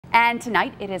And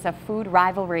tonight it is a food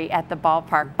rivalry at the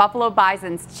ballpark. Buffalo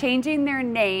Bisons changing their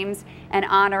names and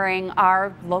honoring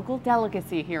our local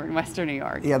delicacy here in Western New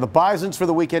York. Yeah, the Bisons for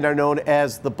the weekend are known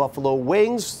as the Buffalo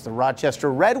Wings. The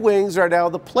Rochester Red Wings are now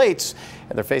the Plates,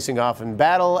 and they're facing off in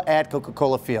battle at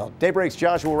Coca-Cola Field. Daybreak's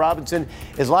Joshua Robinson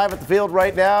is live at the field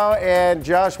right now. And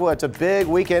Joshua, it's a big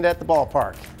weekend at the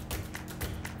ballpark.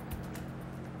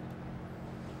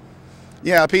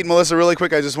 Yeah, Pete and Melissa, really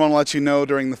quick, I just want to let you know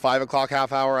during the 5 o'clock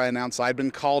half hour I announced I'd been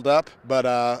called up, but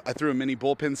I threw a mini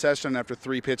bullpen session, and after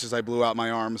 3 pitches I blew out my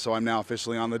arm, so I'm now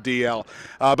officially on the DL.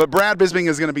 But Brad Bisbing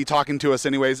is going to be talking to us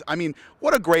anyways. I mean,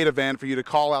 what a great event for you to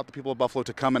call out the people of Buffalo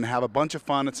to come and have a bunch of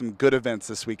fun at some good events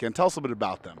this weekend. Tell us a little bit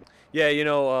about them. Yeah, you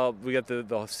know, we got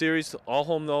the series all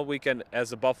home the weekend as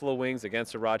the Buffalo Wings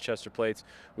against the Rochester Plates.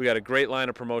 We got a great line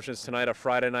of promotions tonight, a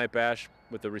Friday night bash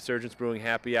with the Resurgence Brewing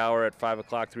happy hour at 5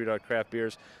 o'clock, $3 craft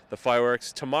beers, the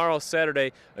fireworks. Tomorrow,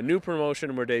 Saturday, a new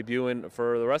promotion we're debuting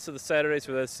for the rest of the Saturdays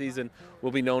for this season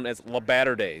will be known as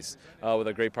Labatter Days with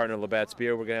our great partner Labatt's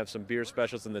Beer. We're going to have some beer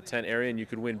specials in the tent area, and you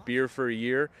could win beer for a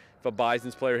year if a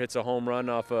Bisons player hits a home run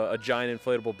off a giant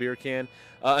inflatable beer can.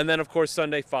 And then, of course,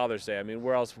 Sunday, Father's Day. I mean,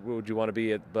 where else would you want to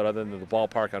be but other than the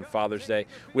ballpark on Father's Day?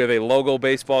 We have a logo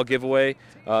baseball giveaway.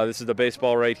 This is the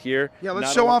baseball right here. Yeah,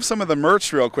 let's show off some of the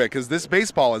merch real quick, because this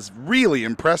baseball is really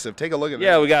impressive. Take a look at that.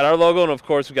 Yeah, we got our logo, and, of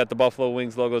course, we got the Buffalo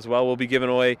Wings logo as well. We'll be giving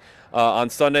away on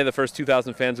Sunday. The first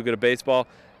 2,000 fans will get a baseball.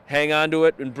 Hang on to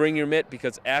it and bring your mitt,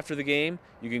 because after the game,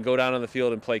 you can go down on the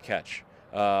field and play catch.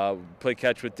 Play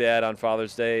catch with Dad on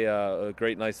Father's Day, a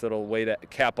great nice little way to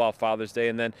cap off Father's Day,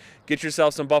 and then get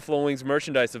yourself some Buffalo Wings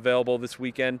merchandise available this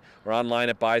weekend or online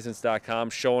at bisons.com,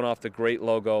 showing off the great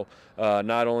logo,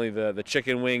 not only the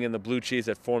chicken wing and the blue cheese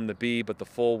that form the B, but the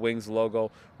full Wings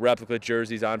logo, replica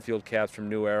jerseys, on-field caps from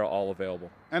New Era, all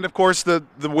available. And, of course, the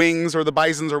Wings or the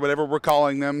Bisons or whatever we're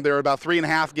calling them, they're about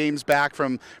 3.5 games back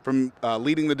from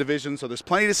leading the division, so there's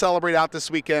plenty to celebrate out this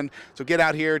weekend. So get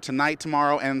out here tonight,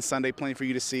 tomorrow, and Sunday. Plenty for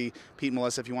you to see. Pete and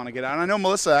Melissa, if you want to get out. And I know,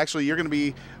 Melissa, actually, you're going to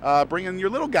be bringing your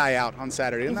little guy out on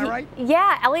Saturday. Isn't that right?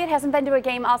 Yeah, Elliot hasn't been to a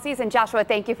game all season. Joshua,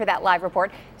 thank you for that live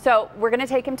report. So we're going to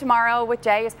take him tomorrow with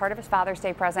Jay as part of his Father's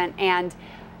Day present, and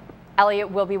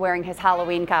Elliot will be wearing his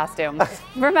Halloween costume.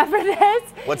 Remember this?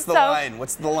 What's the line?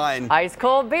 What's the line? Ice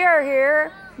cold beer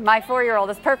here. My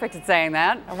 4-year-old is perfect at saying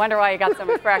that. I wonder why he got so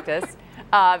much practice.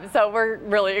 So we're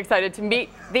really excited to meet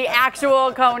the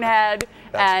actual Conehead.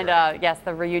 And yes,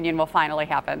 the reunion will finally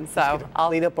happen. So I'll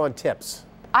clean up on tips.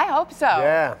 I hope so.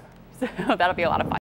 Yeah. So that'll be a lot of fun.